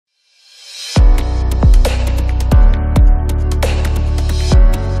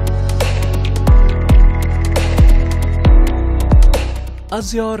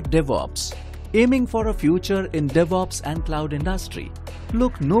Azure DevOps. Aiming for a future in DevOps and cloud industry?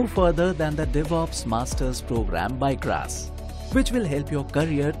 Look no further than the DevOps Masters program by Grras, which will help your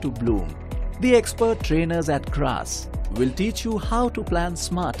career to bloom. The expert trainers at Grras will teach you how to plan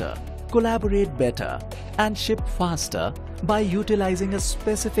smarter, collaborate better, and ship faster by utilizing a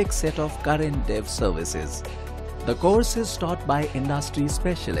specific set of current dev services. The course is taught by industry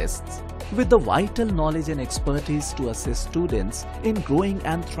specialists with the vital knowledge and expertise to assist students in growing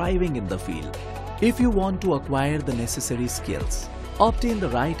and thriving in the field. If you want to acquire the necessary skills, obtain the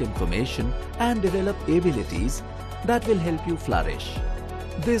right information, and develop abilities that will help you flourish,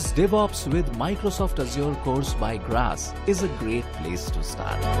 this DevOps with Microsoft Azure course by Grras is a great place to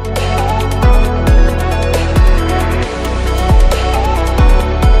start.